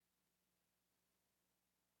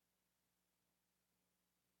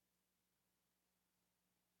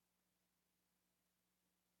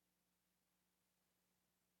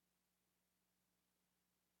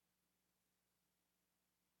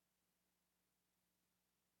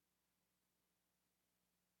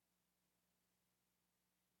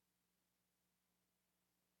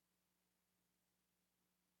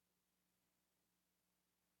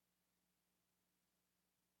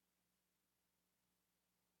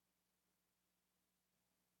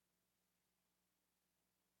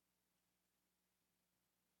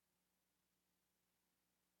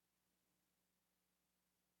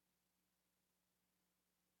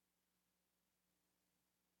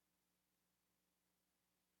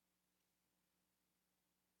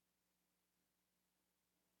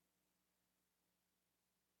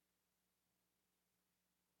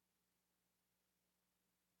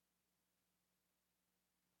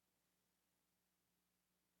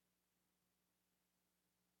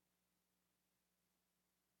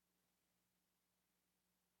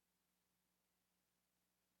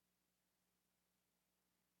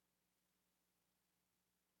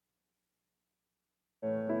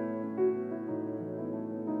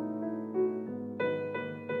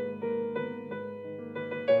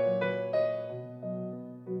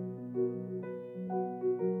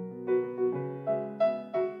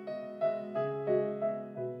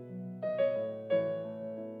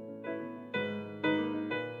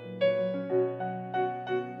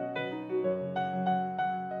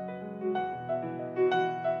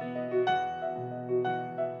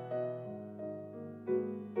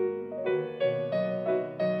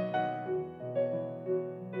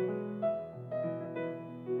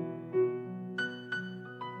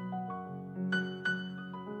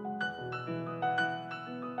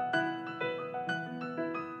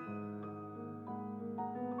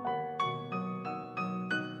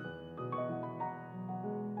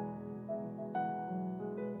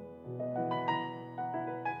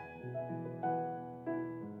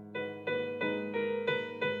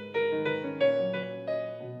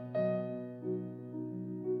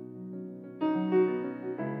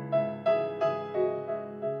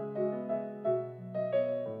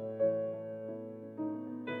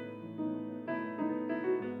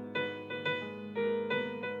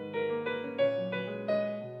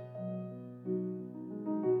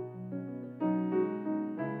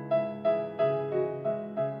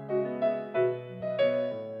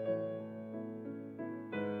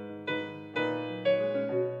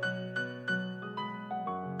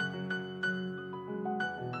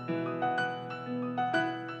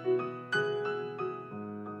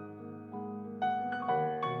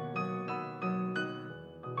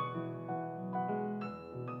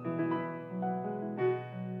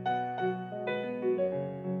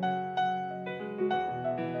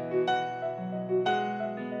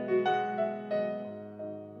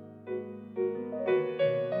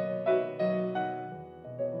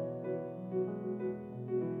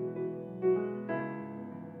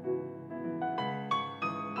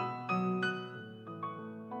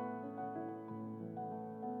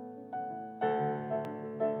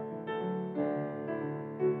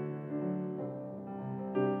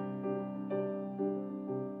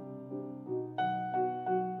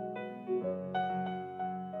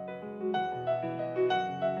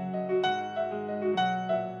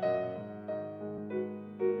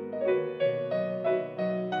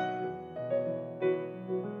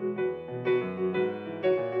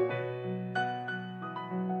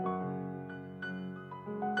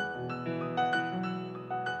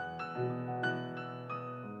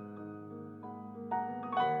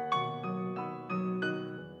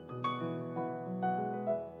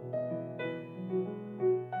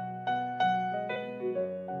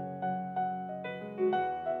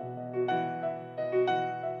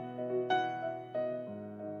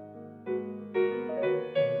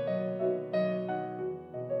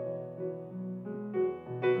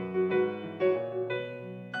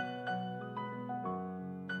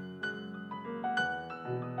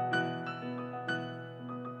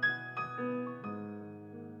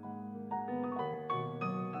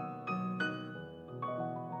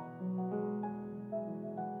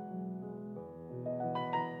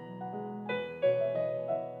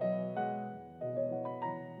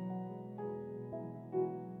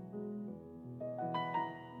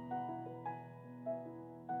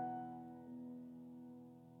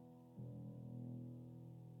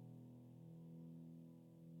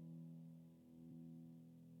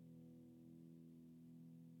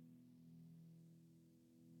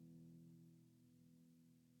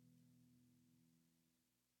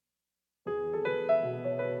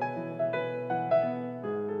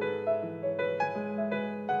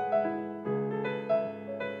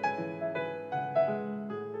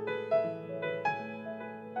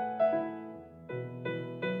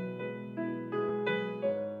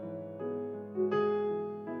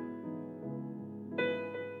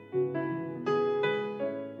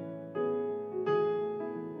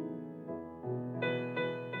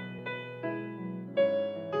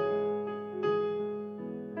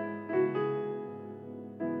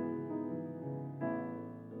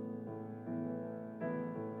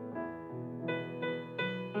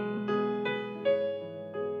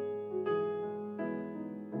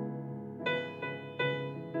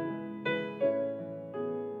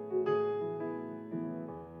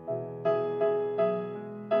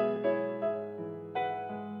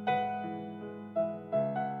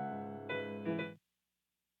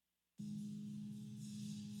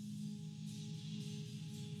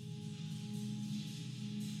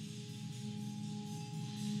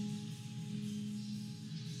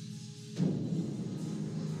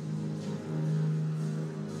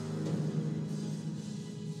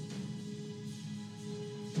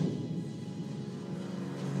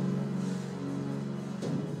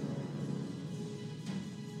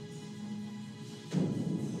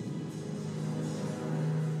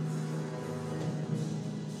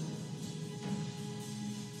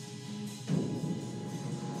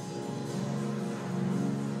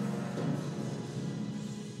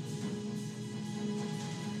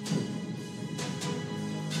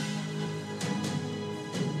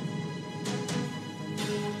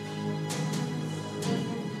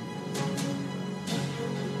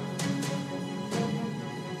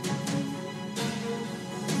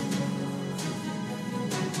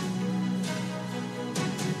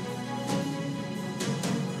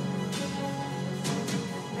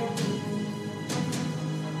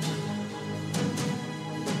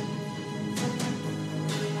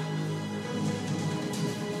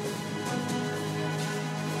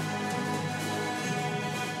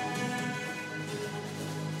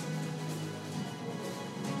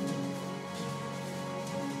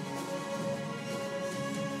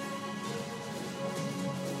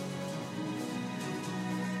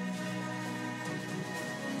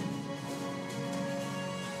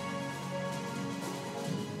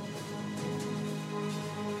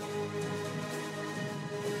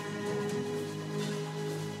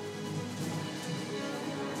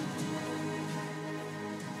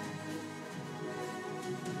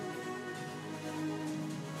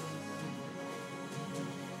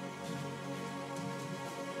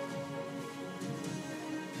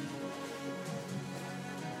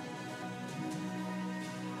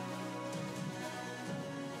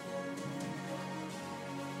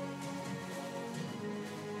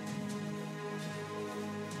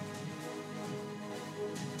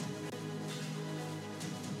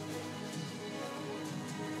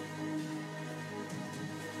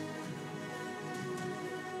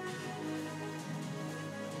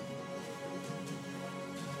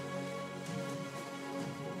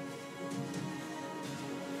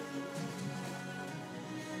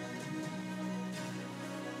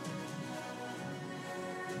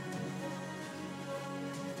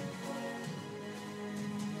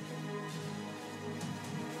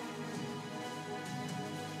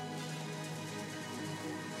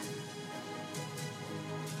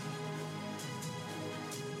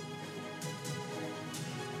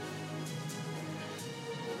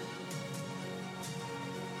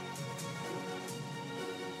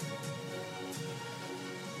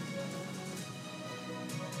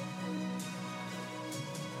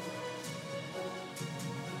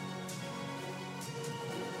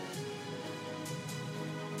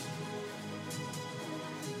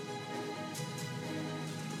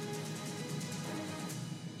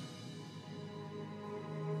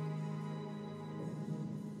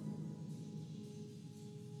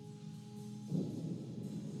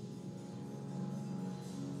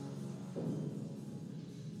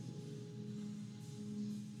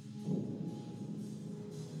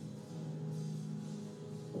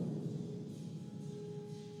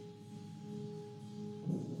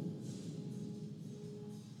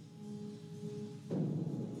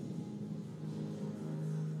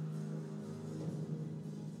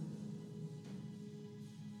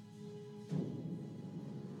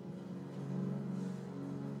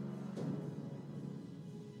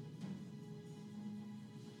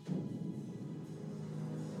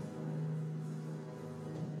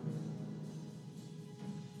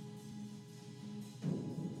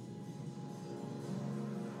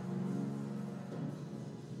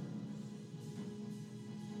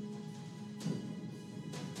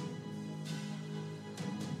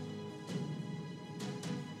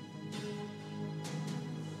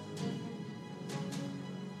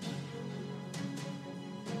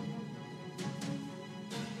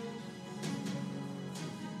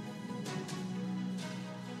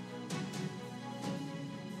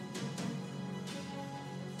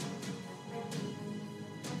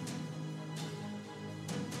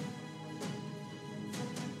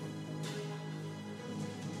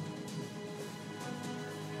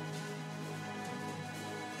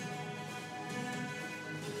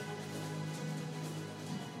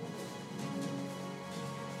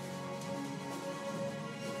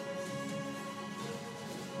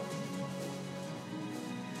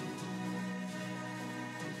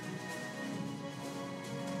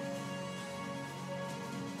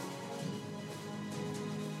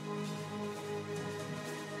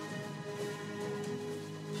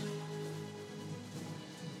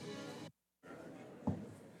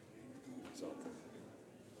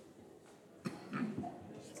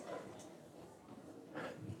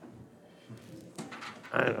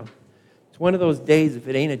I don't know. It's one of those days, if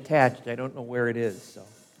it ain't attached, I don't know where it is. So,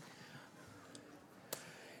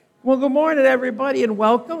 well, good morning, everybody, and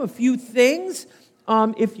welcome. A few things.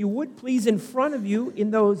 If you would, please, in front of you,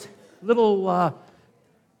 in those little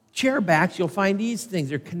chair backs, you'll find these things.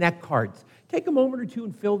 They're Connect cards. Take a moment or two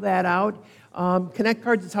and fill that out. Connect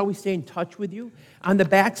cards is how we stay in touch with you. On the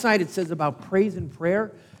back side, it says about praise and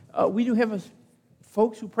prayer. We do have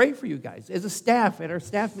folks who pray for you guys. As a staff, at our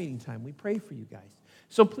staff meeting time, we pray for you guys.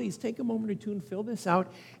 So please, take a moment or two and fill this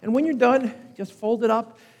out. And when you're done, just fold it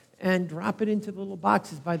up and drop it into the little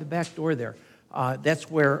boxes by the back door there.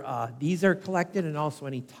 That's where these are collected, and also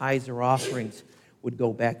any tithes or offerings would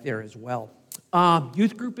go back there as well.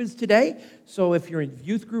 Youth group is today, so if you're in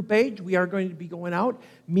youth group age, we are going to be going out.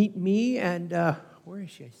 Meet me and, where is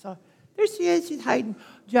she? There she is, she's hiding.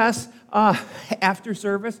 Jess, after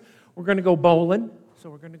service, we're going to go bowling. So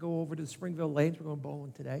we're going to go over to the Springville Lanes. We're going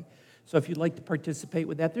bowling today. So if you'd like to participate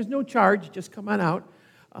with that, there's no charge. Just come on out,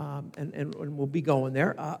 and we'll be going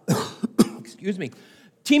there. Excuse me.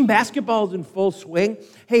 Team basketball is in full swing.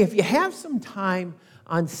 Hey, if you have some time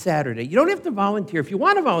on Saturday, you don't have to volunteer. If you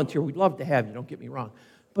want to volunteer, we'd love to have you, don't get me wrong.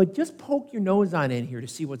 But just poke your nose on in here to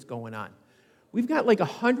see what's going on. We've got like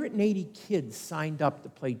 180 kids signed up to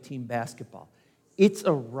play team basketball. It's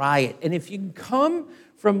a riot. And if you can come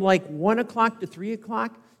from like 1 o'clock to 3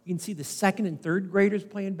 o'clock, you can see the second and third graders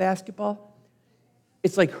playing basketball.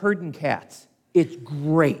 It's like herding cats. It's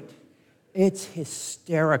great. It's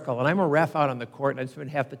hysterical. And I'm a ref out on the court, and I spend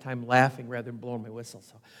half the time laughing rather than blowing my whistle.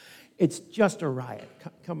 So it's just a riot.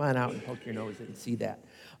 Come on out and poke your nose in and see that.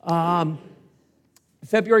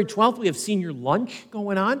 February 12th, we have senior lunch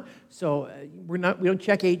going on. So we don't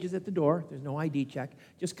check ages at the door. There's no ID check.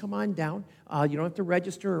 Just come on down. You don't have to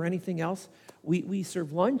register or anything else. We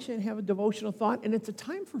serve lunch and have a devotional thought, and it's a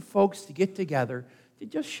time for folks to get together to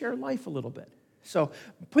just share life a little bit. So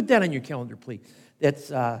put that on your calendar, please.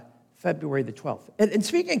 That's February the 12th. And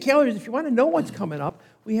speaking of calendars, if you want to know what's coming up,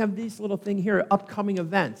 we have this little thing here, upcoming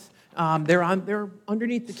events. They're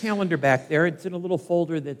underneath the calendar back there. It's in a little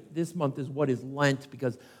folder that this month is what is Lent,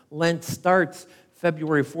 because Lent starts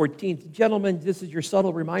February 14th. Gentlemen, this is your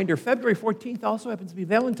subtle reminder. February 14th also happens to be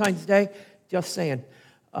Valentine's Day. Just saying.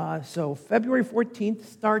 So February 14th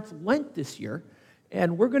starts Lent this year,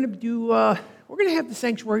 and we're going to have the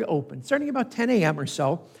sanctuary open starting about 10 a.m. or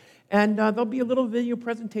so, and there'll be a little video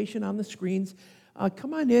presentation on the screens.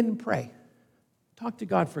 Come on in and pray. Talk to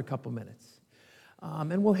God for a couple minutes.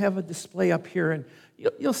 And we'll have a display up here, and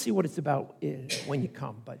you'll see what it's about when you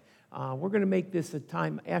come. But we're going to make this a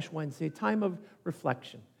time, Ash Wednesday, a time of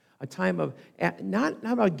reflection, a time of not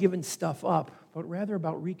about giving stuff up, but rather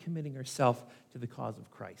about recommitting ourselves to the cause of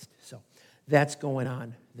Christ. So that's going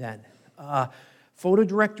on then. Photo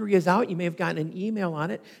directory is out. You may have gotten an email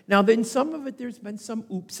on it. Now, in some of it, there's been some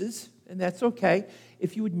oopses, and that's okay.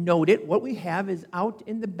 If you would note it, what we have is out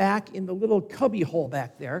in the back, in the little cubby hole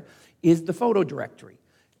back there, is the photo directory.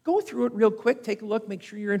 Go through it real quick, take a look, make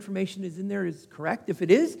sure your information is in there is correct. If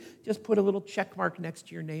it is, just put a little check mark next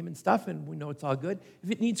to your name and stuff, and we know it's all good.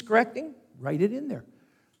 If it needs correcting, write it in there.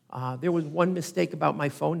 There was one mistake about my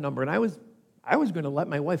phone number, and I was going to let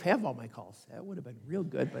my wife have all my calls. That would have been real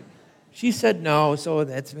good, but she said no, so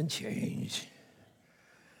that's been changed.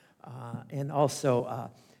 And also,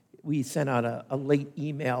 we sent out a late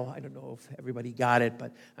email. I don't know if everybody got it,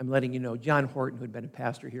 but I'm letting you know, John Horton, who had been a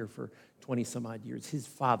pastor here for 20-some-odd years, his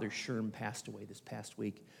father, Sherm, passed away this past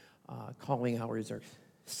week. Calling hours are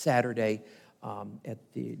Saturday at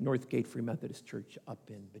the Northgate Free Methodist Church up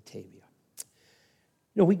in Batavia.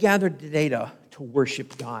 You know, we gathered today to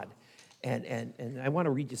worship God, and I want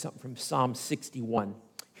to read you something from Psalm 61.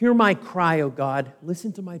 Hear my cry, O God,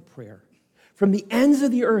 listen to my prayer. From the ends of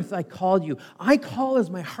the earth I called you. I call as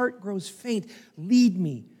my heart grows faint. Lead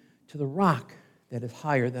me to the rock that is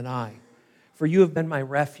higher than I. For you have been my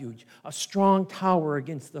refuge, a strong tower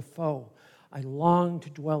against the foe. I long to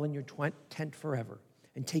dwell in your tent forever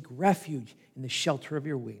and take refuge in the shelter of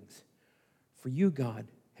your wings. For you, God,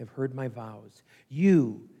 have heard my vows.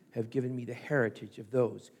 You have given me the heritage of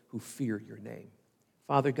those who fear your name.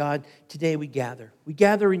 Father God, today we gather. We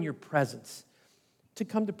gather in your presence to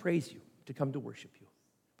come to praise you, to come to worship you.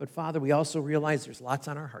 But Father, we also realize there's lots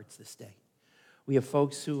on our hearts this day. We have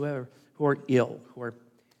folks who are ill,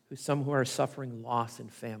 some who are suffering loss in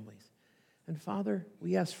families. And Father,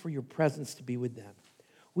 we ask for your presence to be with them.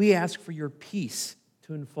 We ask for your peace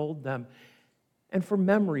to enfold them and for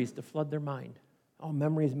memories to flood their mind. All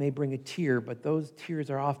memories may bring a tear, but those tears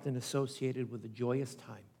are often associated with a joyous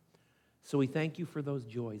time. So we thank you for those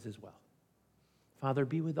joys as well. Father,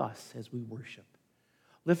 be with us as we worship.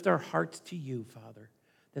 Lift our hearts to you, Father.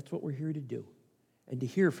 That's what we're here to do. and to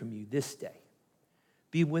hear from you this day.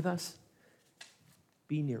 Be with us.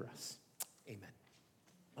 Be near us. Amen.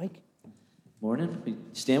 Mike? Morning.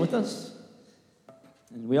 Stand with us.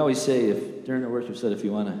 And we always say, if during the worship set, if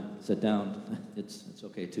you want to sit down, it's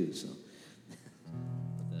okay too. So put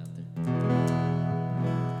that out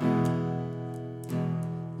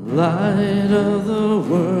there. Light of the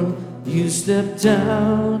world, you step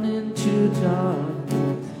down into dark.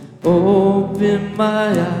 Open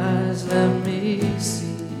my eyes, let me see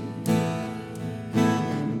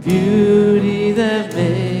beauty that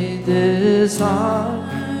made this heart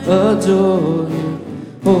adore you.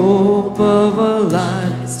 Hope of a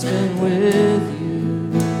life spent with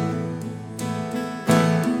you.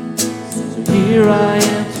 So here I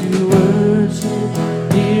am to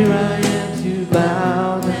worship, here I am to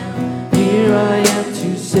bow down, here I am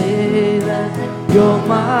to say that you're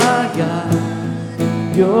my God.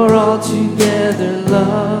 You're altogether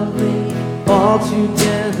lovely,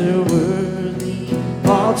 altogether worthy,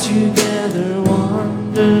 altogether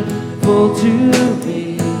wonderful to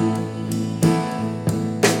me.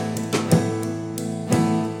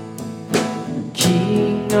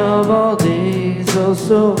 King of all days, oh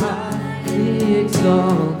so highly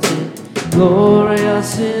exalted,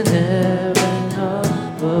 glorious in heaven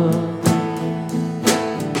above.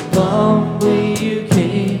 Humbly you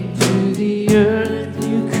came to the earth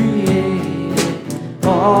you created,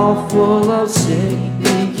 all full of sin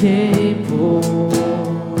became born.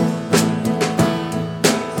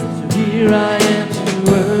 So here I am to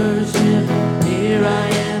worship, here I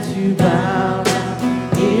am to bow down,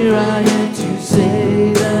 here I am to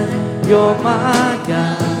say that you're my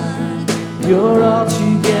God. You're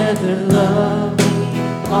altogether lovely,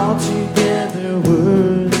 altogether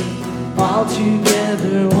worthy,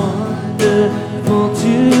 altogether wonderful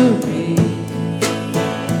to me.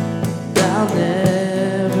 I'll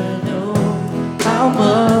never know how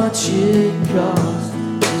much it costs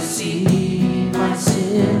to see my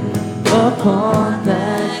sin upon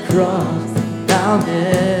that cross. I'll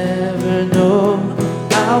never know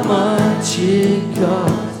how much it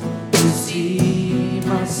costs to see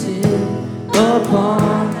my sin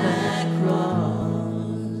upon that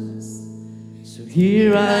cross. So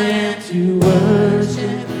here I am to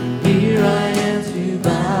worship, here I am to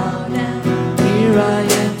bow down, here I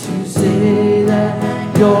am to say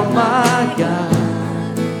that you're my God.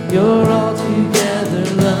 You're altogether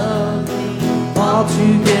lovely,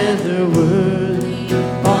 altogether worthy,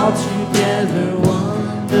 altogether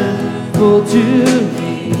wonderful to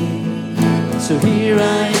me. So here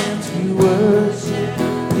I am to worship,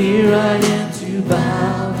 here I am to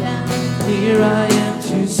bow down, here I am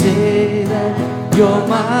to say that you're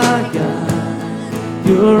my God.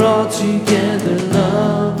 You're altogether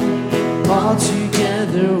lovely,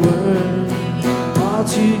 altogether worthy,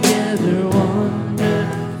 altogether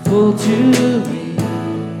wonderful to me.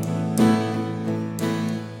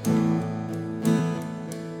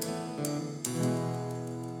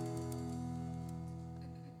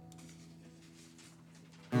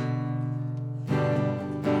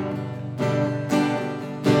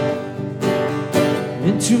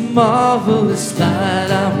 Into marvelous light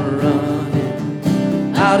I'm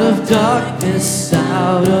running, out of darkness,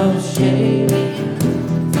 out of shame.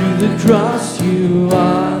 Through the cross you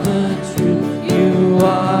are the truth, you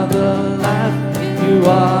are the life, you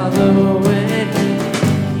are the way.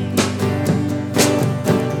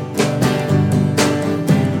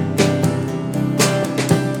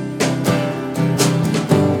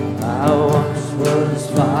 I once was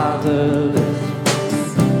fatherless,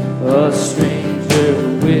 a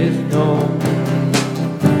stranger with no home.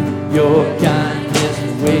 Your kindness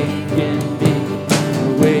awakened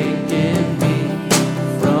me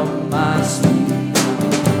from my sleep.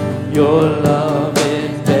 Your love,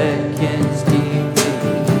 it beckons deeply,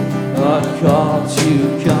 a call to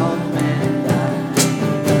come and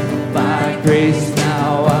die. By grace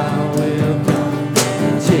now I will come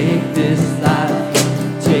and take this life,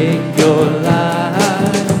 take your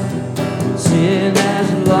life. Sin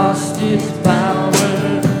has lost its power,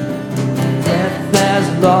 death has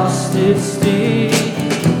lost its sting.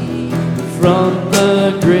 From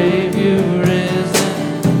the grave you've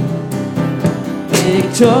risen,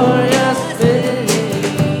 victoriously.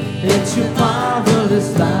 Into marvelous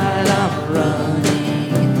light I'm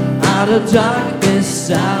running, out of darkness,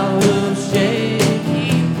 out of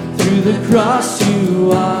shame. Through the cross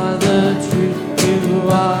you are the truth, you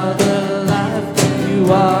are the life,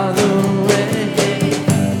 you are the way.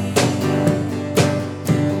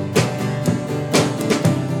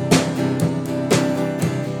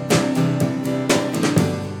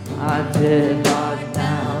 My dead heart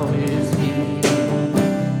now is beating,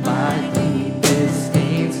 my deepest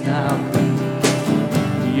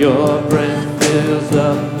Your breath fills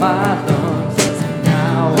up my lungs.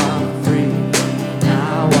 Now I'm free.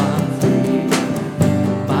 Now I'm free.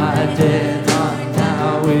 My dead heart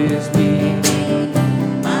now is beating.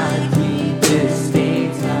 My deepest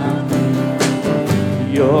states now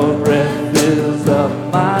free. Your breath fills up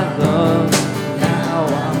my lungs. Now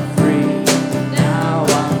I'm free. Now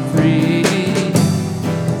I'm free.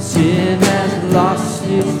 Sin has lost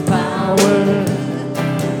its power.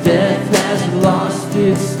 Death has lost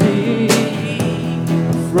its sting.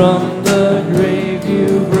 From the grave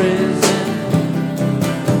you've risen,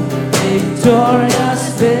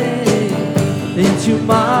 victorious day. Into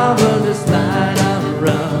marvelous light I'm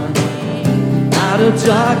running. Out of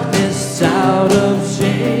darkness, out of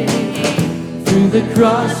shame. Through the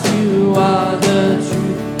cross you are the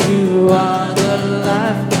truth. You are the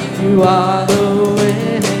life. You are the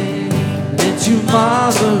way. Into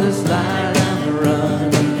marvelous light I'm running.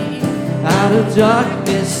 Out of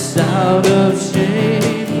darkness, out of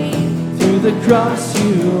shame. Through the cross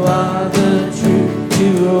you are the truth.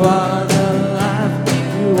 You are the life.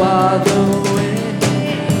 You are the way.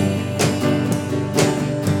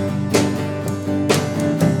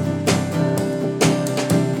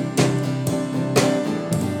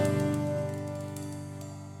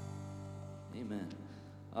 Amen.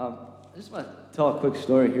 I just want to tell a quick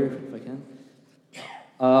story here, if I can.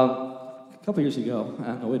 A couple years ago,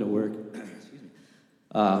 on the way to work, excuse me,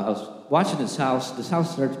 I was watching this house. This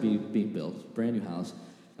house started to be being built, brand new house.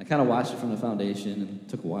 I kind of watched it from the foundation, and it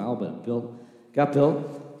took a while, but it got built.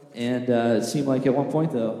 And it seemed like at one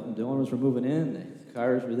point the owners were moving in, the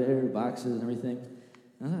cars were there, boxes and everything.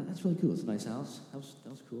 And I thought, that's really cool. It's a nice house. That was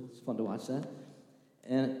cool. It's fun to watch that.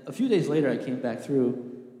 And a few days later, I came back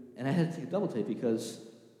through, and I had to take a double take because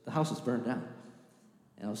the house was burned down.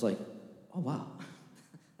 And I was like, oh, wow.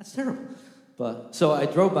 That's terrible. But so I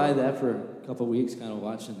drove by that for a couple of weeks, kind of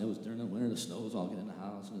watching. It was during the winter, the snow was all getting in the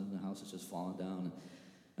house, and the house was just falling down.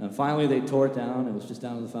 And finally, they tore it down. It was just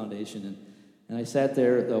down to the foundation. And I sat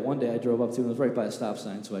there. One day I drove up to it. It was right by a stop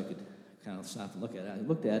sign, so I could kind of stop and look at it. I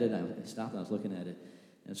looked at it, and I stopped, and I was looking at it.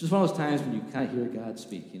 And it's just one of those times when you kind of hear God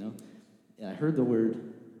speak, you know. And I heard the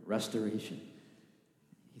word restoration.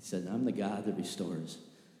 He said, I'm the God that restores.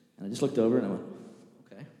 And I just looked over, and I went,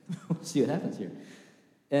 okay, we'll see what happens here.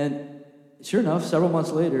 And sure enough, several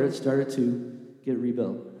months later, it started to get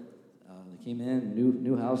rebuilt. They came in,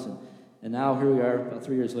 new house, and now here we are about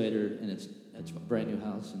 3 years later, and it's a brand new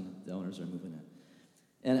house, and the owners are moving in.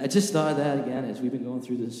 And I just thought of that again as we've been going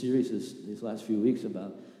through this series these last few weeks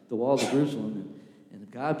about the walls of Jerusalem and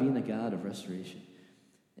God being a God of restoration.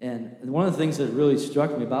 And one of the things that really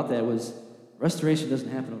struck me about that was restoration doesn't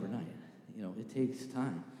happen overnight. You know, it takes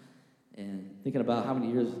time. And thinking about how many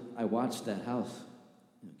years I watched that house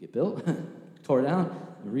get built, tore down,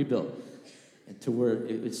 and rebuilt, and to where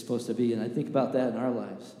it's supposed to be. And I think about that in our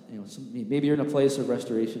lives. You know, maybe you're in a place of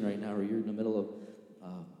restoration right now, or you're in the middle of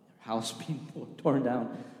a house being torn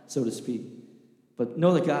down, so to speak. But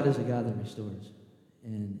know that God is a God that restores,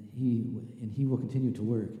 and He will continue to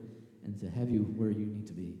work and to have you where you need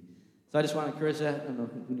to be. So I just want to encourage that. I don't know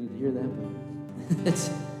who needs to hear that,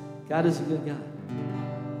 but God is a good God.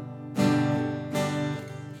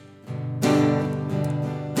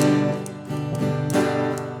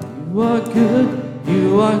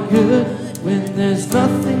 You are good when there's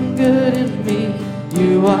nothing good in me.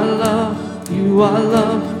 You are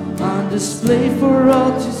love on display for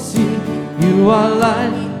all to see. You are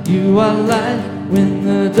light when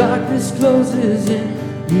the darkness closes in.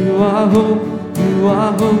 You are hope,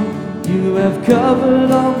 you have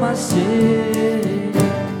covered all my sins.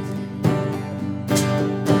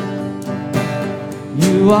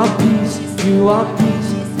 You are peace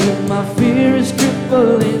when my fear is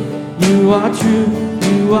crippling. You are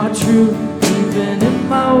true, even in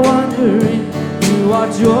my wandering. You are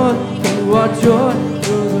joy, you're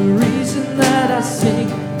the reason that I sing.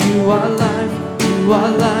 You are life,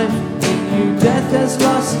 in you death has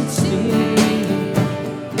lost its sting.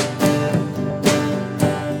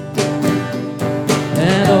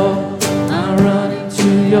 And oh, I'm running to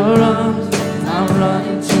your arms, I'm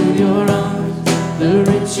running to your arms. The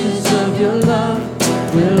riches of your love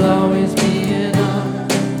will always be enough.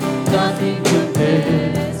 Nothing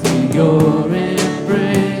compares to your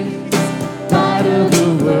embrace. Light of the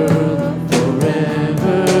world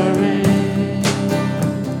forever reign.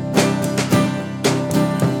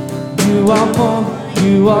 You are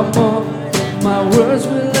more than my words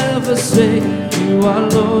will ever say. You are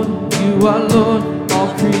Lord, all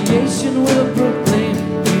creation will proclaim.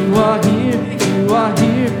 You are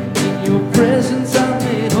here, in your presence I'm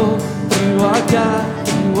made whole. You are God,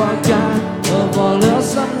 of all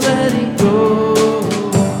else I'm letting go.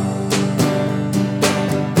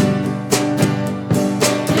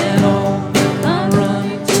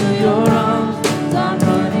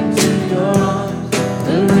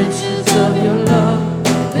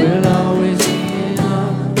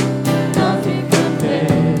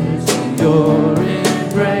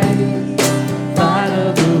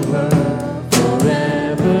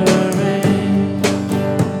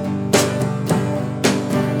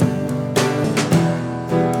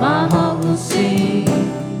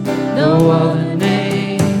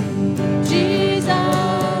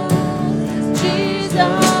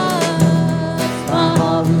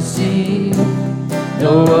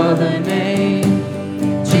 no other name.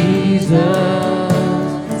 Jesus,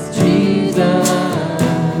 Jesus,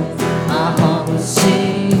 my heart will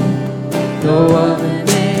sing, no other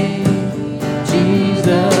name.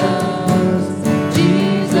 Jesus,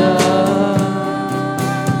 Jesus.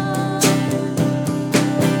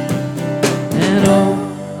 And oh,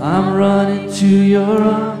 I'm running to your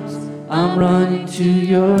arms, I'm running to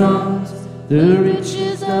your arms. The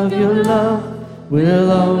riches of your love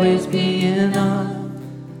will always be enough.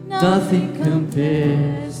 Nothing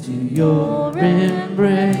compares to your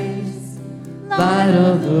embrace, light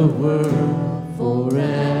of the world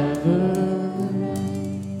forever.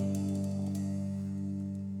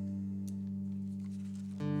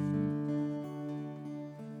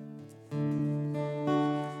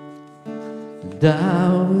 And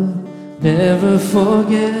I will never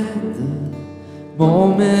forget the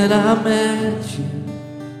moment I met you,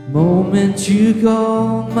 moment you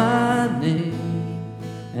called my name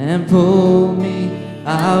and pulled me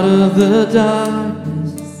out of the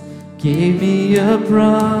darkness, gave me a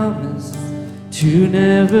promise to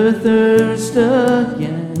never thirst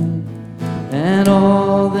again, and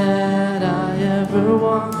all that I ever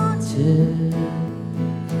wanted,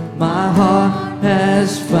 my heart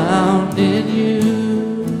has found in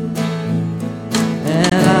you.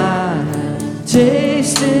 And I have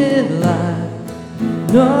tasted life,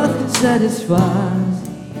 nothing satisfies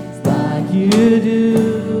like you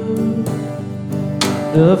do.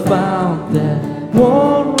 The fount that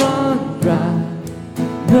won't run dry,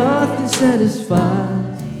 nothing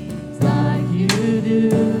satisfies like you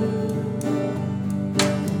do.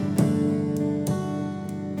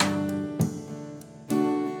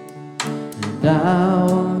 And I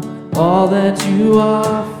want all that you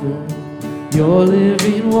offer, your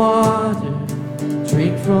living water,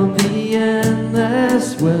 drink from the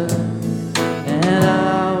endless well, and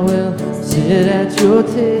I will sit at your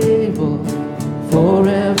table,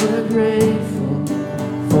 forever grateful,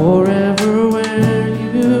 forever where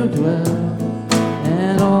you dwell,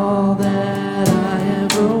 and all that I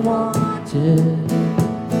ever wanted,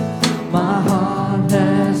 my heart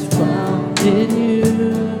has found in you.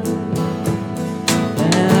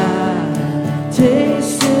 And I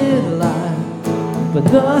tasted life, but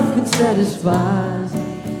nothing satisfies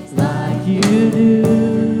like you do.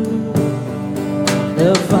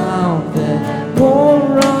 The fount that won't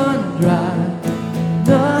run dry,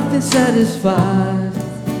 nothing satisfies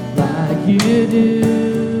like you do.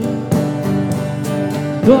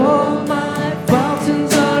 All my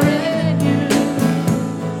fountains are in you,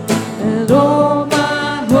 and all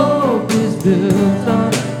my hope is built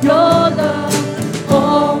on your love.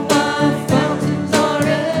 All my fountains are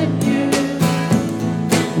in you,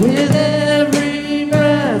 with every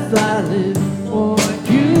breath I live for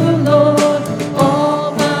you, Lord.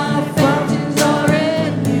 All my fountains are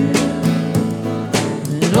in you,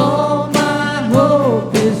 and all my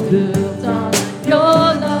hope is built on your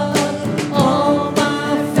love. All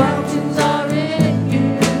my fountains are in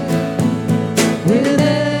you, with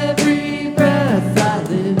every breath I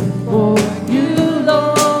live for you,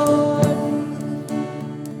 Lord.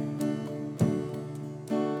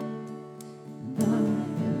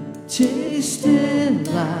 Tasted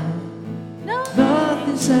life,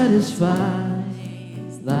 nothing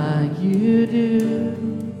satisfies like you do.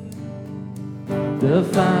 The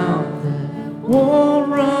fount that won't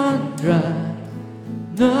run dry,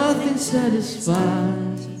 nothing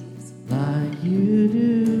satisfies like you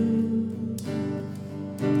do.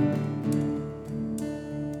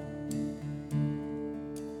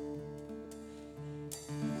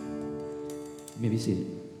 You may be seated.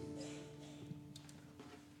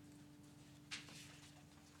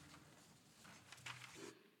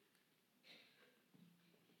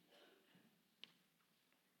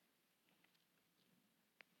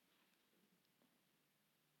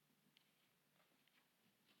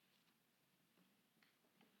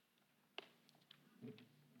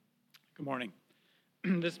 Good morning.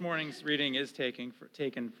 This morning's reading is taken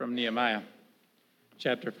from Nehemiah,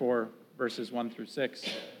 chapter 4, verses 1 through 6.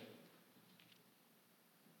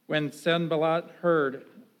 When Sanballat heard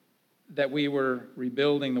that we were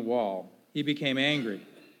rebuilding the wall, he became angry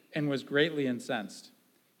and was greatly incensed.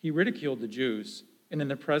 He ridiculed the Jews, and in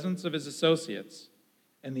the presence of his associates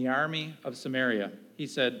and the army of Samaria, he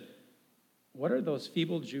said, "What are those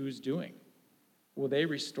feeble Jews doing? Will they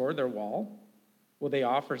restore their wall? Will they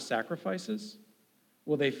offer sacrifices?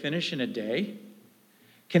 Will they finish in a day?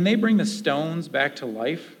 Can they bring the stones back to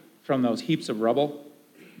life from those heaps of rubble,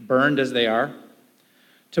 burned as they are?"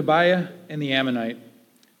 Tobiah the Ammonite,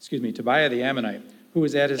 who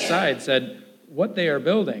was at his side, said, "What they are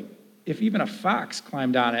building, if even a fox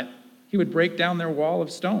climbed on it, he would break down their wall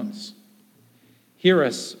of stones. Hear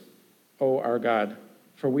us, O our God,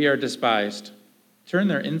 for we are despised. Turn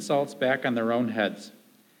their insults back on their own heads.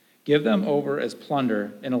 Give them over as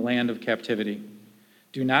plunder in a land of captivity.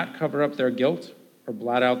 Do not cover up their guilt or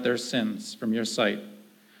blot out their sins from your sight,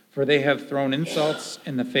 for they have thrown insults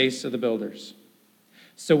in the face of the builders.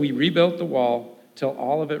 So we rebuilt the wall till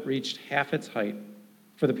all of it reached half its height,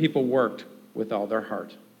 for the people worked with all their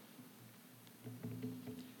heart.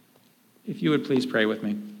 If you would please pray with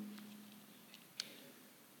me.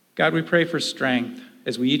 God, we pray for strength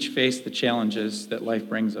as we each face the challenges that life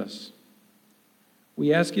brings us.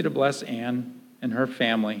 We ask you to bless Anne and her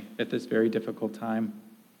family at this very difficult time.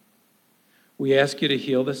 We ask you to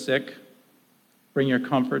heal the sick, bring your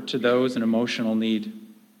comfort to those in emotional need.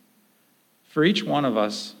 For each one of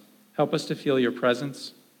us, help us to feel your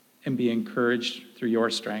presence and be encouraged through your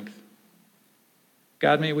strength.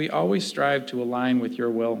 God, may we always strive to align with your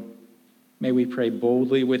will. May we pray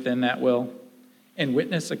boldly within that will and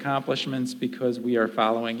witness accomplishments because we are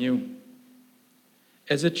following you.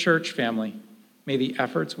 As a church family, may the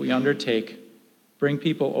efforts we undertake bring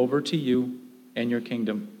people over to you and your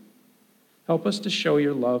kingdom. Help us to show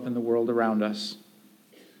your love in the world around us.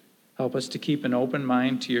 Help us to keep an open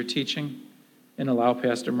mind to your teaching and allow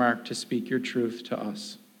Pastor Mark to speak your truth to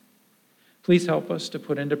us. Please help us to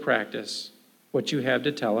put into practice what you have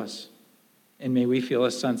to tell us, and may we feel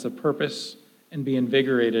a sense of purpose and be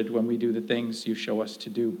invigorated when we do the things you show us to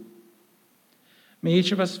do. May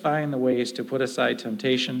each of us find the ways to put aside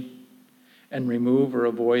temptation and remove or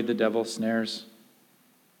avoid the devil's snares.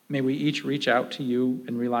 May we each reach out to you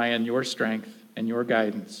and rely on your strength and your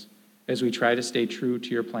guidance as we try to stay true to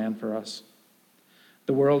your plan for us.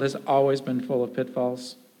 The world has always been full of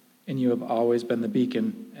pitfalls, and you have always been the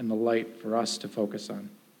beacon and the light for us to focus on.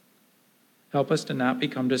 Help us to not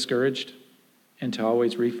become discouraged and to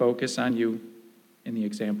always refocus on you in the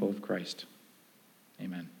example of Christ.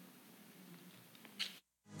 Amen.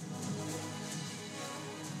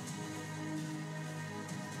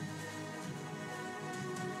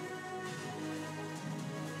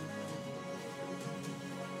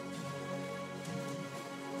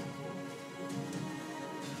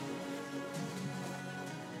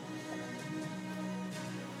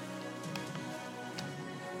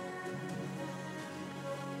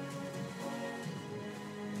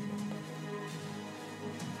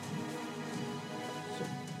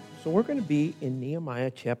 So we're going to be in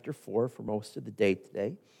Nehemiah chapter 4 for most of the day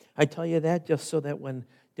today. I tell you that just so that when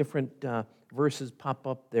different verses pop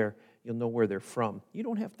up there, you'll know where they're from. You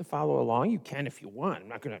don't have to follow along. You can if you want. I'm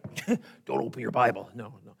not going to, don't open your Bible.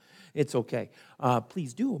 No. It's okay.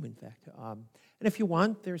 Please do, in fact. And if you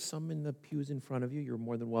want, there's some in the pews in front of you. You're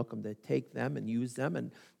more than welcome to take them and use them.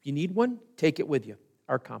 And if you need one, take it with you.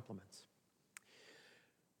 Our compliments.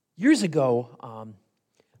 Years ago,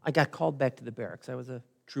 I got called back to the barracks. I was a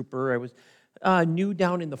trooper. I was new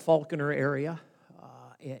down in the Falconer area,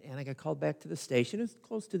 and I got called back to the station. It was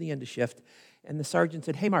close to the end of shift, and the sergeant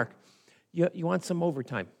said, "Hey, Mark, you want some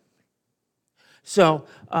overtime?" So,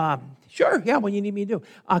 sure, yeah, what do you need me to do?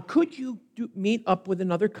 Could you meet up with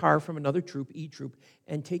another car from another troop, E-troop,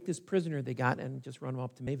 and take this prisoner they got and just run him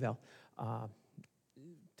up to Mayville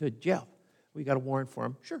to jail? We got a warrant for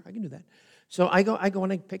him. Sure, I can do that. So I go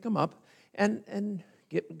and I pick him up and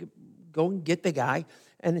go and get the guy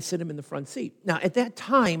and sit him in the front seat. Now, at that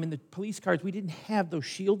time, in the police cars, we didn't have those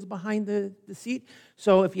shields behind the seat.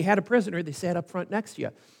 So if you had a prisoner, they sat up front next to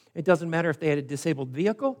you. It doesn't matter if they had a disabled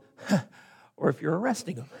vehicle or if you're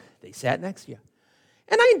arresting them. They sat next to you.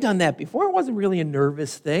 And I had done that before. It wasn't really a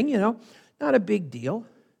nervous thing, not a big deal.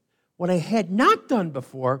 What I had not done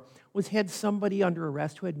before was had somebody under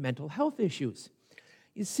arrest who had mental health issues.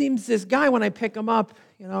 It seems this guy, when I pick him up,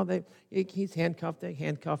 he's handcuffed. They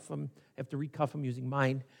handcuff him. Have to recuff him using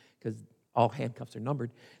mine because all handcuffs are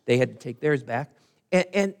numbered. They had to take theirs back.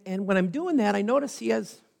 And when I'm doing that, I notice he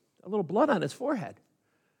has a little blood on his forehead.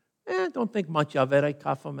 Don't think much of it. I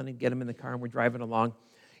cuff him and I get him in the car and we're driving along.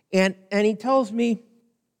 And he tells me,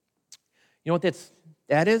 you know what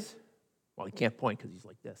that is? Well, he can't point because he's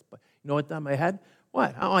like this. But you know what's on my head?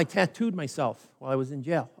 What? Oh, I tattooed myself while I was in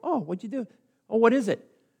jail. Oh, what'd you do? Oh, what is it?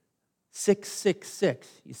 666.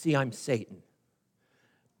 You see, I'm Satan.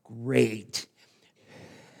 Great.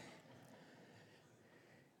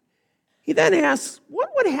 He then asks, what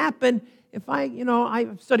would happen if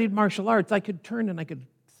I've studied martial arts, I could turn and I could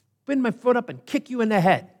spin my foot up and kick you in the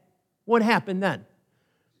head. What happened then?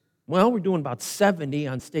 Well, we're doing about 70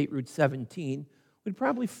 on State Route 17. We'd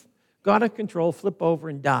probably go out of control, flip over,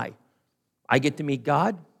 and die. I get to meet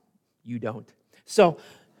God. You don't. So,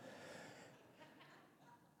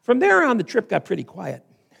 from there on, the trip got pretty quiet.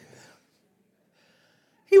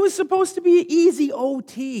 He was supposed to be easy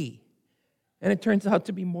OT, and it turns out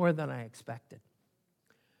to be more than I expected.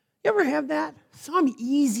 You ever have that? Some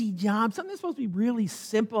easy job, something that's supposed to be really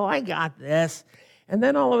simple. I got this. And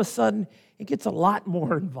then all of a sudden, it gets a lot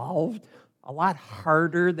more involved, a lot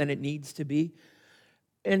harder than it needs to be,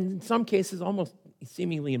 and in some cases, almost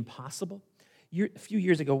seemingly impossible. A few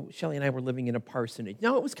years ago, Shelley and I were living in a parsonage.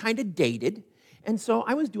 Now, it was kind of dated, and so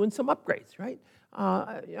I was doing some upgrades, right?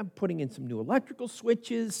 I'm putting in some new electrical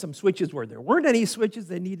switches, some switches where there weren't any switches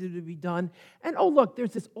that needed to be done. And oh, look,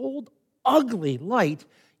 there's this old, ugly light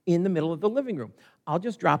in the middle of the living room. I'll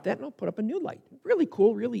just drop that and I'll put up a new light. Really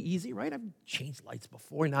cool, really easy, right? I've changed lights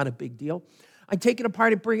before, not a big deal. I take it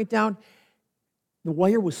apart and bring it down. The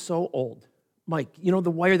wire was so old. Mike, you know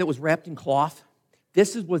the wire that was wrapped in cloth?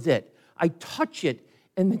 This was it. I touch it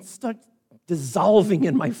and it starts dissolving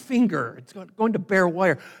in my finger. It's going to bare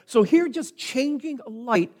wire. So here, just changing a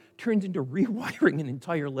light turns into rewiring an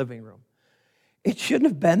entire living room. It shouldn't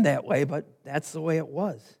have been that way, but that's the way it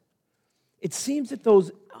was. It seems that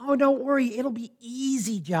those, oh, don't worry, it'll be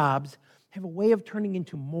easy jobs, have a way of turning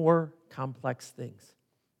into more complex things.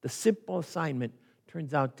 The simple assignment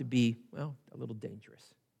turns out to be, well, a little dangerous.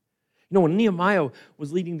 You know, when Nehemiah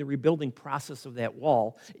was leading the rebuilding process of that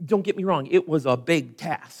wall, don't get me wrong, it was a big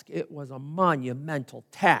task. It was a monumental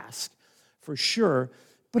task, for sure,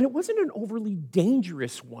 but it wasn't an overly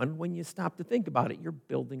dangerous one when you stop to think about it. You're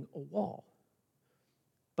building a wall.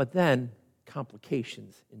 But then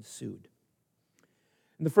complications ensued.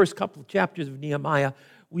 In the first couple of chapters of Nehemiah,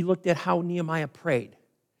 we looked at how Nehemiah prayed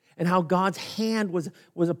and how God's hand was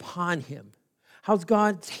upon him. How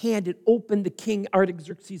God's hand had opened the king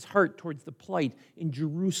Artaxerxes' heart towards the plight in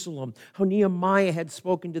Jerusalem. How Nehemiah had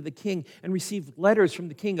spoken to the king and received letters from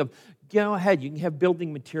the king of, go ahead, you can have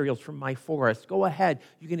building materials from my forest. Go ahead,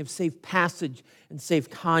 you can have safe passage and safe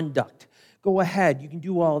conduct. Go ahead, you can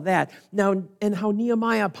do all that. Now, and how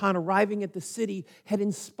Nehemiah, upon arriving at the city, had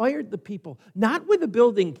inspired the people, not with a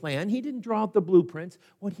building plan. He didn't draw out the blueprints.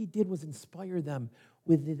 What he did was inspire them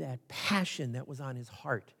with that passion that was on his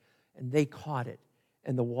heart. And they caught it,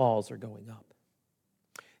 and the walls are going up.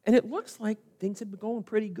 And it looks like things had been going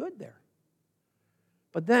pretty good there.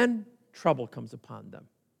 But then trouble comes upon them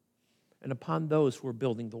and upon those who are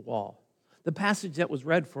building the wall. The passage that was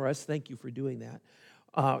read for us, thank you for doing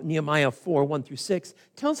that, Nehemiah 4, 1 through 6,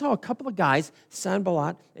 tells how a couple of guys,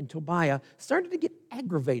 Sanballat and Tobiah, started to get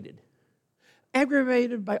aggravated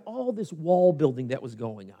by all this wall building that was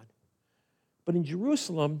going on. But in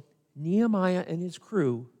Jerusalem, Nehemiah and his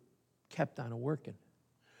crew kept on working.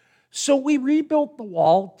 So we rebuilt the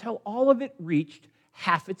wall till all of it reached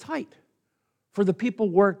half its height, for the people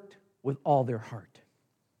worked with all their heart.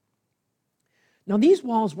 Now, these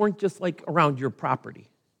walls weren't just like around your property.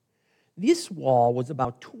 This wall was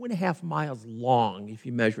about 2.5 miles long, if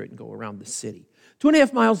you measure it and go around the city.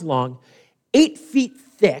 2.5 miles long, 8 feet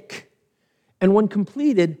thick, and when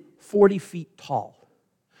completed, 40 feet tall.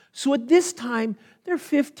 So at this time, they're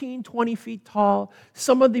 15, 20 feet tall.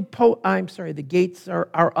 Some of the gates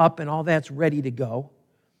are up and all that's ready to go.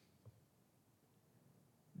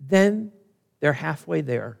 Then they're halfway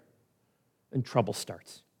there and trouble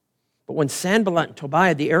starts. But when Sanballat and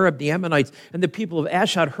Tobiah, the Arab, the Ammonites, and the people of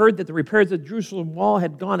Ashdod heard that the repairs of the Jerusalem wall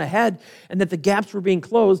had gone ahead and that the gaps were being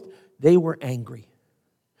closed, they were angry.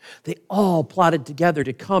 They all plotted together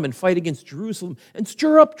to come and fight against Jerusalem and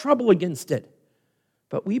stir up trouble against it.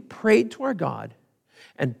 But we prayed to our God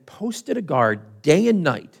and posted a guard day and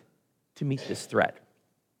night to meet this threat.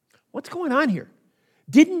 What's going on here?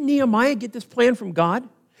 Didn't Nehemiah get this plan from God?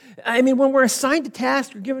 I mean, when we're assigned a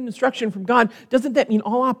task or given instruction from God, doesn't that mean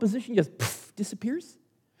all opposition just disappears?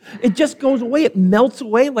 It just goes away. It melts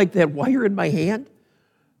away like that wire in my hand.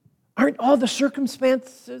 Aren't all the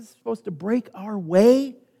circumstances supposed to break our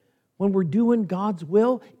way when we're doing God's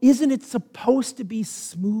will? Isn't it supposed to be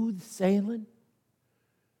smooth sailing?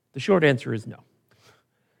 The short answer is no.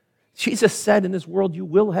 Jesus said, in this world you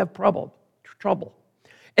will have trouble.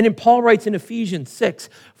 And then Paul writes in Ephesians 6,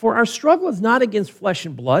 for our struggle is not against flesh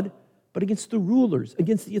and blood, but against the rulers,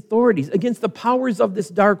 against the authorities, against the powers of this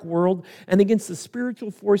dark world, and against the spiritual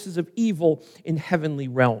forces of evil in heavenly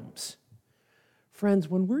realms. Friends,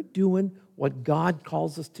 when we're doing what God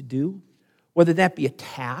calls us to do, whether that be a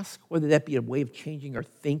task, whether that be a way of changing our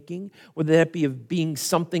thinking, whether that be of being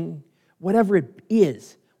something, whatever it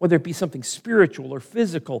is, whether it be something spiritual or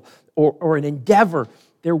physical or an endeavor,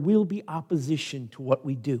 there will be opposition to what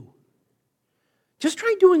we do. Just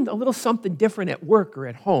try doing a little something different at work or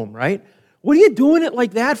at home, right? What are you doing it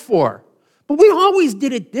like that for? But we always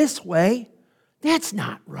did it this way. That's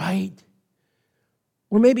not right.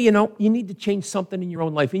 Or maybe, you need to change something in your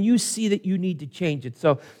own life, and you see that you need to change it.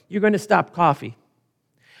 So you're going to stop coffee.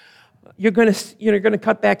 You're going to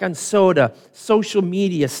cut back on soda, social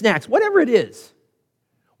media, snacks, whatever it is.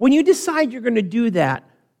 When you decide you're going to do that,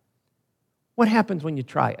 what happens when you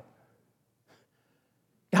try it?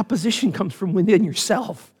 The opposition comes from within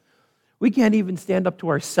yourself. We can't even stand up to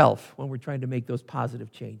ourselves when we're trying to make those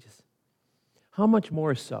positive changes. How much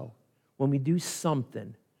more so when we do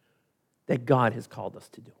something that God has called us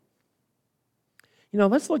to do?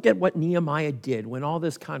 Let's look at what Nehemiah did when all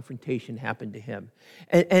this confrontation happened to him.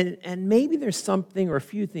 And maybe there's something or a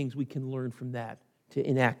few things we can learn from that to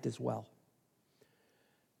enact as well.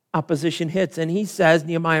 Opposition hits, and he says,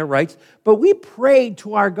 Nehemiah writes, "But we prayed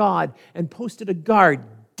to our God and posted a guard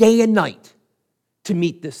day and night to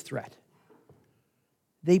meet this threat."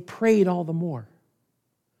 They prayed all the more.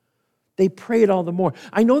 They prayed all the more.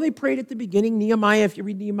 I know they prayed at the beginning. Nehemiah, if you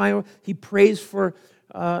read Nehemiah, he prays for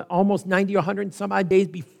almost 90 or 100 and some odd days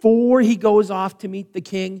before he goes off to meet the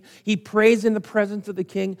king. He prays in the presence of the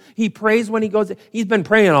king. He prays when he goes. He's been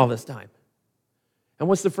praying all this time. And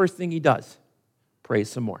what's the first thing he does? Prays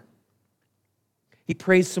some more. He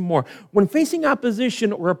prays some more. When facing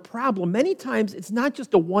opposition or a problem, many times it's not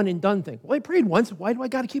just a one and done thing. Well, I prayed once. Why do I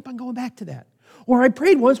got to keep on going back to that? Or I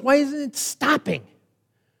prayed once. Why isn't it stopping?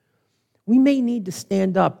 We may need to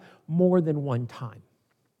stand up more than one time.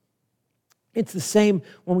 It's the same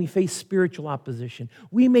when we face spiritual opposition.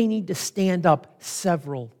 We may need to stand up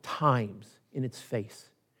several times in its face.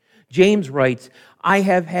 James writes,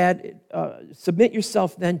 submit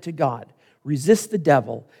yourself then to God. Resist the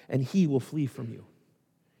devil, and he will flee from you.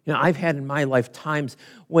 I've had in my life times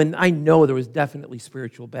when I know there was definitely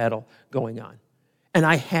spiritual battle going on. And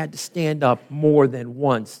I had to stand up more than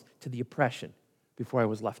once to the oppression before I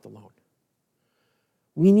was left alone.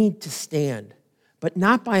 We need to stand, but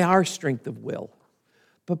not by our strength of will,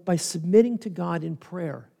 but by submitting to God in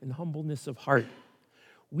prayer and humbleness of heart.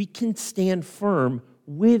 We can stand firm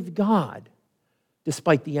with God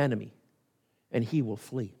despite the enemy, and he will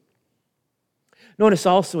flee. Notice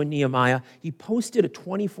also in Nehemiah, he posted a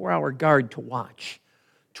 24-hour guard to watch,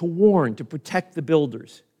 to warn, to protect the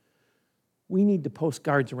builders. We need to post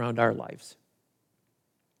guards around our lives,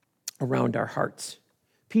 around our hearts.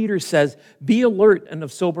 Peter says, "Be alert and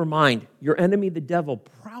of sober mind. Your enemy, the devil,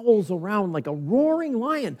 prowls around like a roaring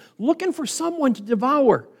lion, looking for someone to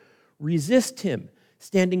devour. Resist him,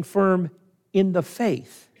 standing firm in the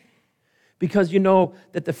faith." Because you know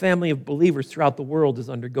that the family of believers throughout the world is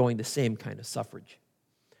undergoing the same kind of suffrage.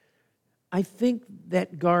 I think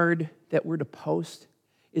that guard that we're to post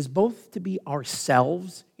is both to be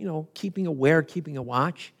ourselves, keeping aware, keeping a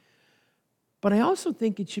watch, but I also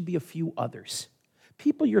think it should be a few others.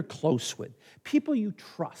 People you're close with, people you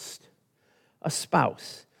trust, a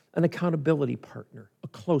spouse, an accountability partner, a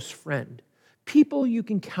close friend, people you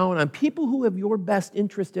can count on, people who have your best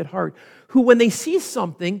interest at heart, who when they see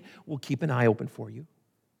something will keep an eye open for you,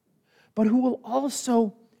 but who will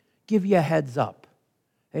also give you a heads up.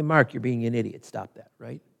 Hey, Mark, you're being an idiot. Stop that,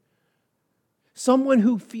 right? Someone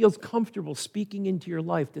who feels comfortable speaking into your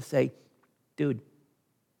life to say, dude,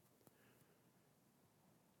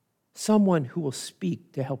 someone who will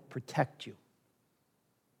speak to help protect you.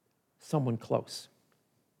 Someone close.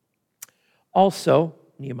 Also,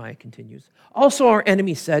 Nehemiah continues, also our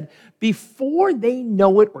enemy said, before they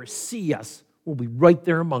know it or see us, we'll be right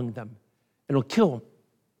there among them, and we'll kill them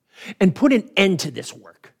and put an end to this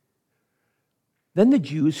work. Then the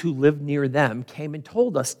Jews who lived near them came and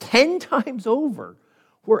told us 10 times over,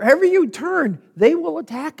 wherever you turn, they will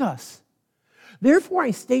attack us. Therefore,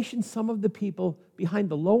 I stationed some of the people behind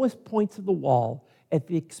the lowest points of the wall at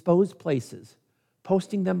the exposed places,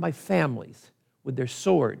 posting them by families with their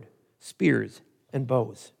sword, spears, and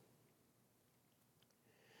bows.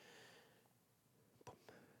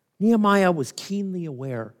 Nehemiah was keenly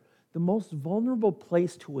aware the most vulnerable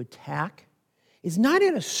place to attack is not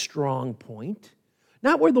at a strong point,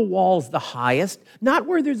 not where the wall's the highest, not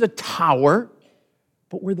where there's a tower,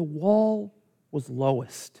 but where the wall was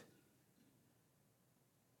lowest.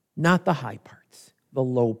 Not the high parts, the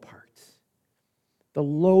low parts. The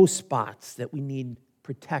low spots that we need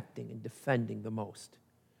protecting and defending the most.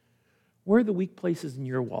 Where are the weak places in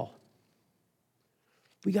your wall?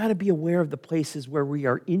 We got to be aware of the places where we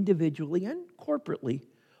are individually and corporately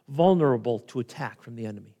vulnerable to attack from the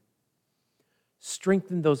enemy.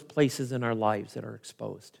 Strengthen those places in our lives that are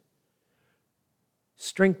exposed.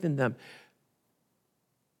 Strengthen them.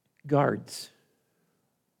 Guards,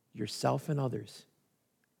 yourself and others.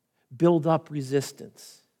 Build up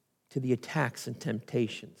resistance to the attacks and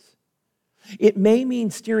temptations. It may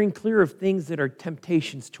mean steering clear of things that are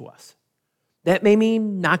temptations to us. That may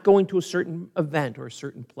mean not going to a certain event or a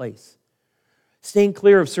certain place, staying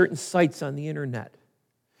clear of certain sites on the internet.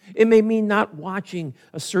 It may mean not watching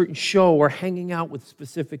a certain show or hanging out with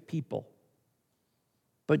specific people.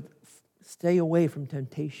 But stay away from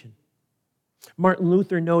temptation. Martin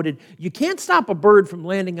Luther noted, you can't stop a bird from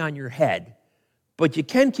landing on your head, but you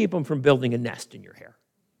can keep them from building a nest in your hair.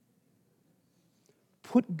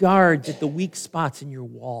 Put guards at the weak spots in your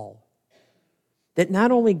wall that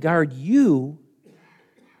not only guard you,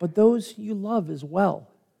 but those you love as well.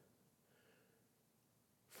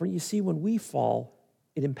 For you see, when we fall,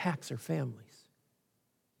 it impacts our families.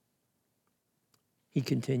 He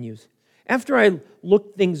continues, after I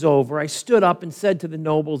looked things over, I stood up and said to the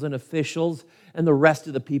nobles and officials and the rest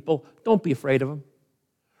of the people, don't be afraid of them.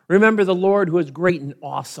 Remember the Lord who is great and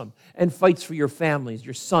awesome and fights for your families,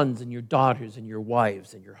 your sons and your daughters and your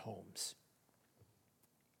wives and your homes.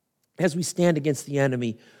 As we stand against the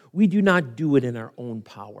enemy, we do not do it in our own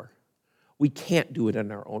power. We can't do it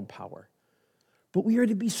in our own power. But we are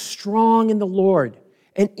to be strong in the Lord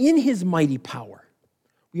and in His mighty power.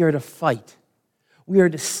 We are to fight. We are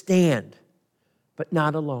to stand, but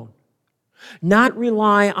not alone. Not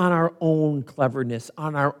rely on our own cleverness,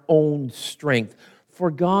 on our own strength, for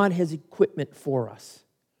God has equipment for us.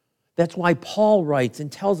 That's why Paul writes and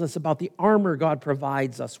tells us about the armor God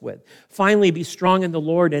provides us with. Finally, be strong in the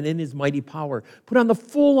Lord and in His mighty power. Put on the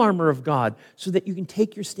full armor of God so that you can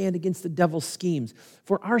take your stand against the devil's schemes.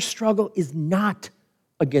 For our struggle is not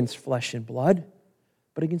against flesh and blood,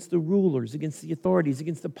 but against the rulers, against the authorities,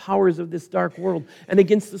 against the powers of this dark world, and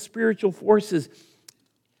against the spiritual forces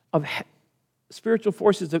of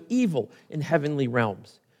evil in heavenly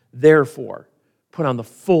realms. Therefore, put on the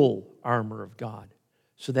full armor of God,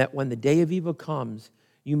 so that when the day of evil comes,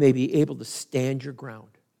 you may be able to stand your ground.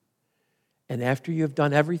 And after you have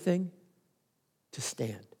done everything, to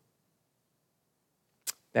stand.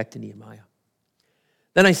 Back to Nehemiah.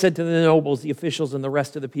 Then I said to the nobles, the officials, and the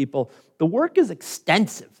rest of the people, the work is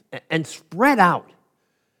extensive and spread out,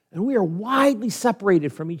 and we are widely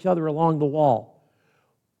separated from each other along the wall.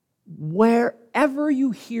 Wherever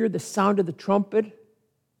you hear the sound of the trumpet,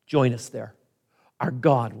 join us there. Our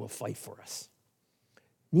God will fight for us.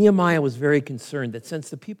 Nehemiah was very concerned that since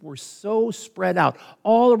the people were so spread out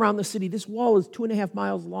all around the city, this wall is 2.5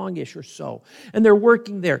 miles longish or so, and they're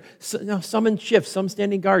working there. Some in shifts, some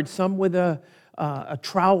standing guard, some with a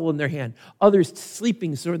trowel in their hand, others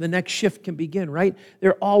sleeping so the next shift can begin, right?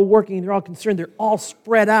 They're all working, they're all concerned, they're all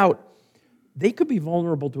spread out. They could be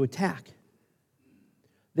vulnerable to attack.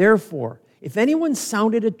 Therefore, if anyone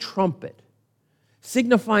sounded a trumpet,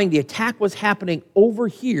 signifying the attack was happening over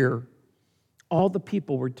here, all the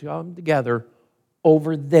people were to come together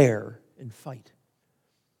over there and fight.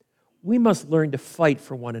 We must learn to fight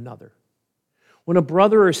for one another. When a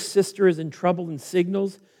brother or sister is in trouble and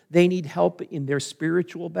signals they need help in their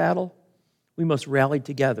spiritual battle, we must rally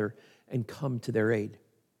together and come to their aid.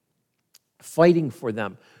 Fighting for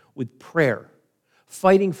them with prayer,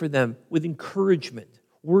 fighting for them with encouragement,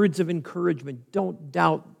 words of encouragement. Don't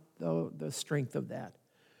doubt the strength of that.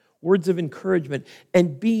 Words of encouragement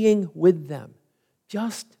and being with them.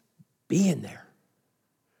 Just being there.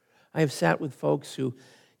 I have sat with folks who,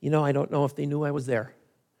 I don't know if they knew I was there,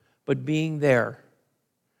 but being there,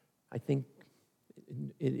 I think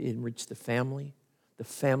it enriched the family. The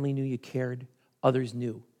family knew you cared. Others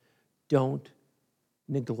knew. Don't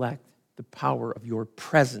neglect the power of your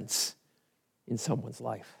presence in someone's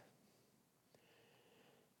life.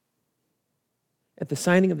 At the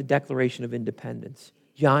signing of the Declaration of Independence,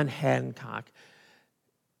 John Hancock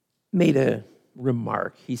made a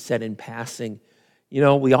remark. He said in passing, we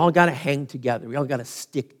all got to hang together. We all got to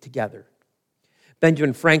stick together.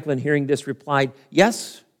 Benjamin Franklin, hearing this, replied,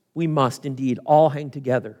 yes, we must indeed all hang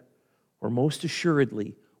together, or most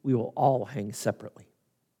assuredly, we will all hang separately.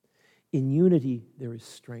 In unity, there is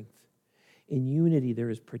strength. In unity, there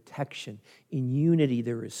is protection. In unity,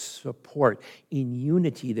 there is support. In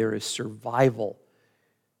unity, there is survival.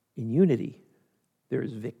 In unity, there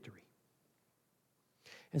is victory.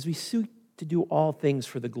 As we seek to do all things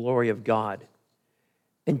for the glory of God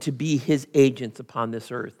and to be His agents upon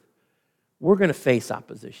this earth, we're going to face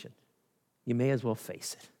opposition. You may as well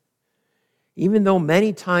face it. Even though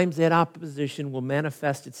many times that opposition will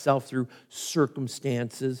manifest itself through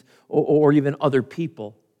circumstances or even other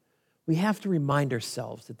people, we have to remind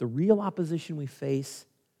ourselves that the real opposition we face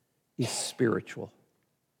is spiritual.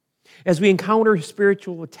 As we encounter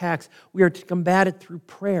spiritual attacks, we are to combat it through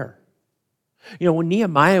prayer. When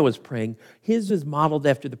Nehemiah was praying, his is modeled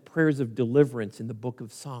after the prayers of deliverance in the book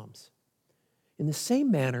of Psalms. In the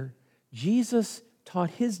same manner, Jesus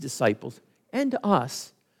taught His disciples and to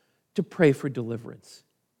us to pray for deliverance.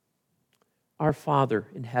 Our Father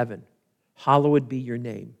in heaven, hallowed be your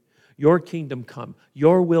name. Your kingdom come,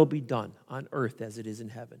 your will be done on earth as it is in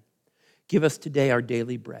heaven. Give us today our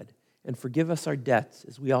daily bread, and forgive us our debts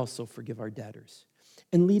as we also forgive our debtors.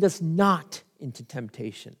 And lead us not into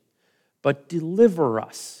temptation, but deliver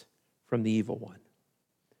us from the evil one.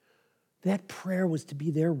 That prayer was to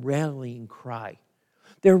be their rallying cry.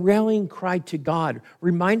 Their rallying cry to God,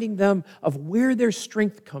 reminding them of where their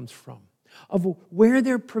strength comes from, of where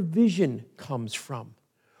their provision comes from,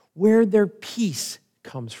 where their peace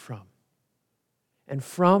comes from, and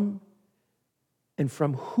from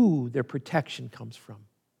who their protection comes from.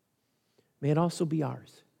 May it also be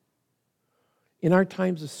ours. In our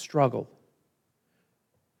times of struggle,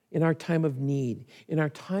 in our time of need, in our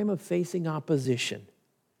time of facing opposition,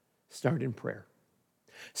 start in prayer.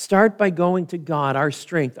 Start by going to God, our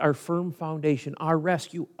strength, our firm foundation, our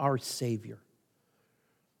rescue, our Savior.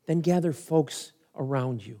 Then gather folks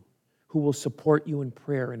around you who will support you in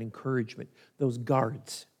prayer and encouragement, those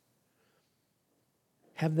guards.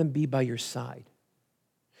 Have them be by your side.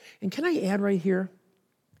 And can I add right here,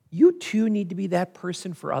 you too need to be that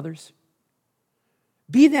person for others.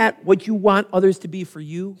 Be that what you want others to be for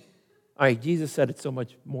you. All right, Jesus said it so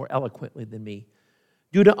much more eloquently than me.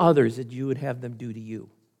 Do to others as you would have them do to you.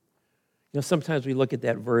 You know, sometimes we look at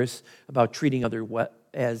that verse about treating others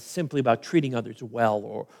as simply about treating others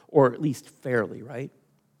well or at least fairly, right?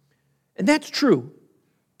 And that's true,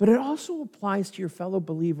 but it also applies to your fellow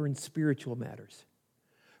believer in spiritual matters.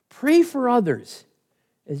 Pray for others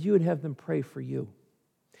as you would have them pray for you.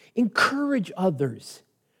 Encourage others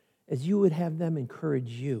as you would have them encourage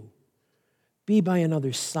you. Be by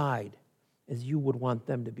another's side as you would want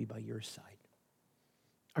them to be by your side.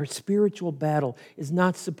 Our spiritual battle is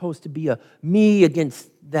not supposed to be a me against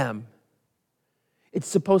them. It's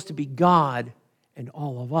supposed to be God and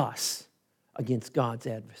all of us against God's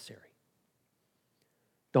adversary.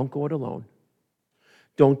 Don't go it alone.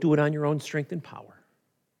 Don't do it on your own strength and power.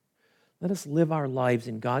 Let us live our lives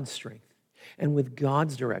in God's strength and with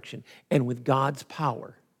God's direction and with God's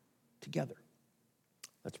power together.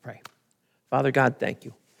 Let's pray. Father God, thank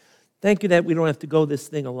you. Thank you that we don't have to go this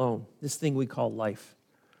thing alone, this thing we call life.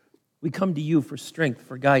 We come to you for strength,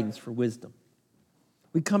 for guidance, for wisdom.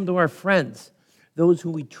 We come to our friends, those who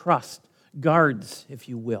we trust, guards, if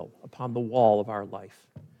you will, upon the wall of our life,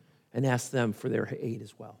 and ask them for their aid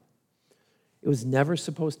as well. It was never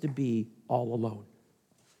supposed to be all alone.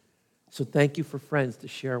 So thank you for friends to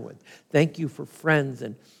share with. Thank you for friends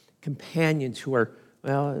and companions who are,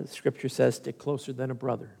 well, Scripture says, stick closer than a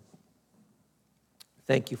brother.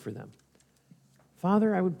 Thank you for them.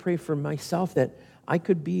 Father, I would pray for myself that I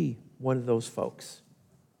could be one of those folks.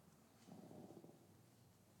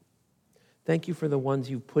 Thank you for the ones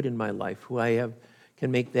you've put in my life who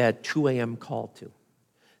can make that 2 a.m. call to.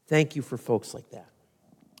 Thank you for folks like that.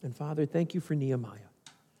 And Father, thank you for Nehemiah.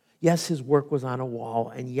 Yes, his work was on a wall,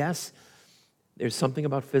 and yes, there's something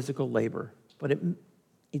about physical labor, but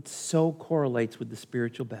it so correlates with the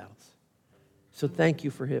spiritual battles. So thank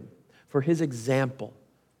you for him, for his example,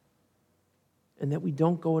 and that we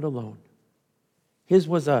don't go it alone. His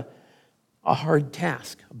was a hard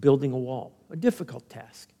task, building a wall, a difficult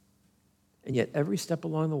task. And yet every step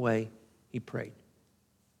along the way, he prayed.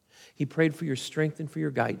 He prayed for your strength and for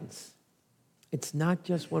your guidance. It's not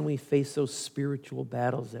just when we face those spiritual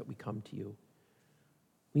battles that we come to you.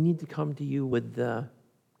 We need to come to you with the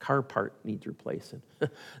car part needs replacing, the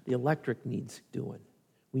electric needs doing.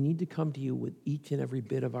 We need to come to you with each and every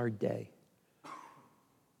bit of our day.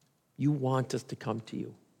 You want us to come to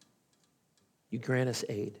you. You grant us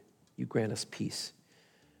aid. You grant us peace.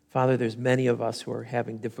 Father, there's many of us who are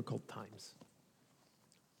having difficult times.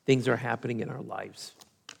 Things are happening in our lives.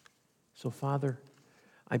 So, Father,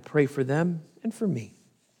 I pray for them and for me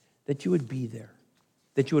that you would be there,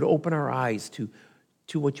 that you would open our eyes to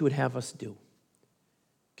what you would have us do.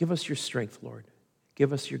 Give us your strength, Lord.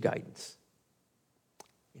 Give us your guidance.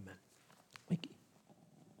 Amen. Thank you.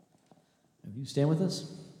 Have you stand with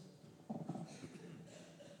us?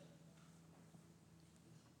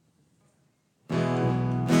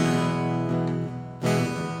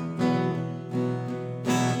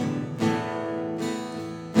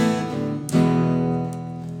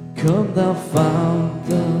 Come thou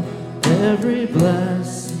fount of every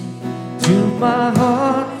blessing, to my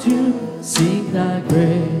heart to sing thy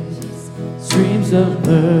grace. Streams of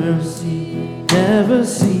mercy never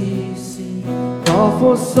ceasing, call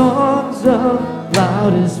for songs of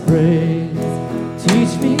loudest praise.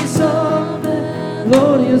 Teach me some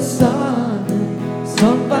melodious sonnet,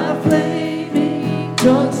 sung by flaming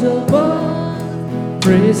tongues above.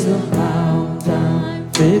 Praise the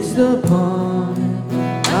mountain fixed upon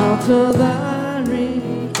it, out of thy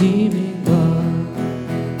redeeming love.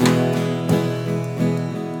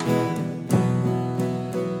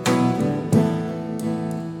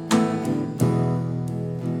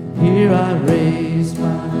 Here I raise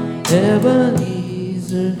my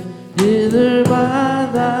Ebenezer, hither by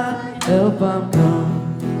thy help I'm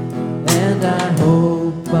come, and I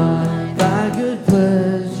hope by thy good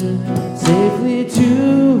pleasure safely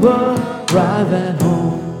to arrive at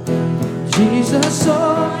home. Jesus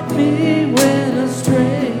sought me when a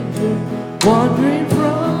stranger, wandering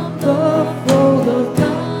from the fold of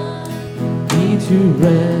God, He to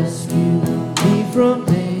rescue me from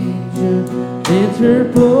danger,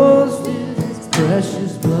 interposed His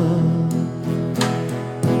precious blood.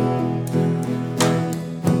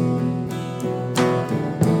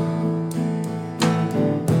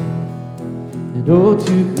 And oh,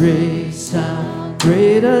 to grace, how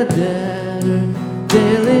great a debtor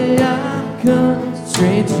daily I'm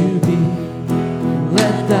constrained to be.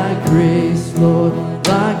 Let thy grace, Lord,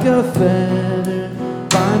 like a fetter,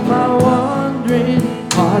 bind my wandering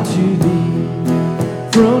heart to thee.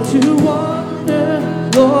 Prone to wander,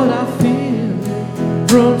 Lord, I feel it.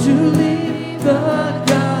 Prone to leave the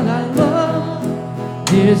God I love.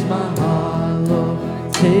 Here's my heart,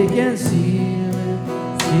 Lord, take and seal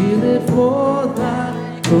it for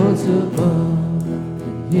thy courts above.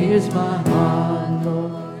 Here's my heart,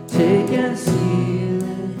 Lord, take and seal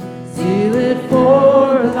it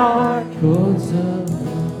for thy courts above.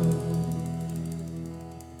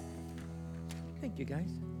 Thank you, guys.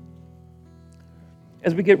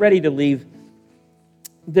 As we get ready to leave,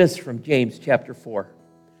 this from James chapter 4.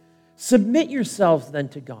 Submit yourselves then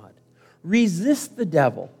to God. Resist the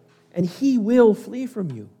devil, and he will flee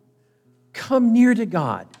from you. Come near to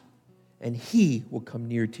God, and he will come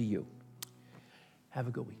near to you. Have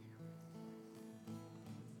a good week.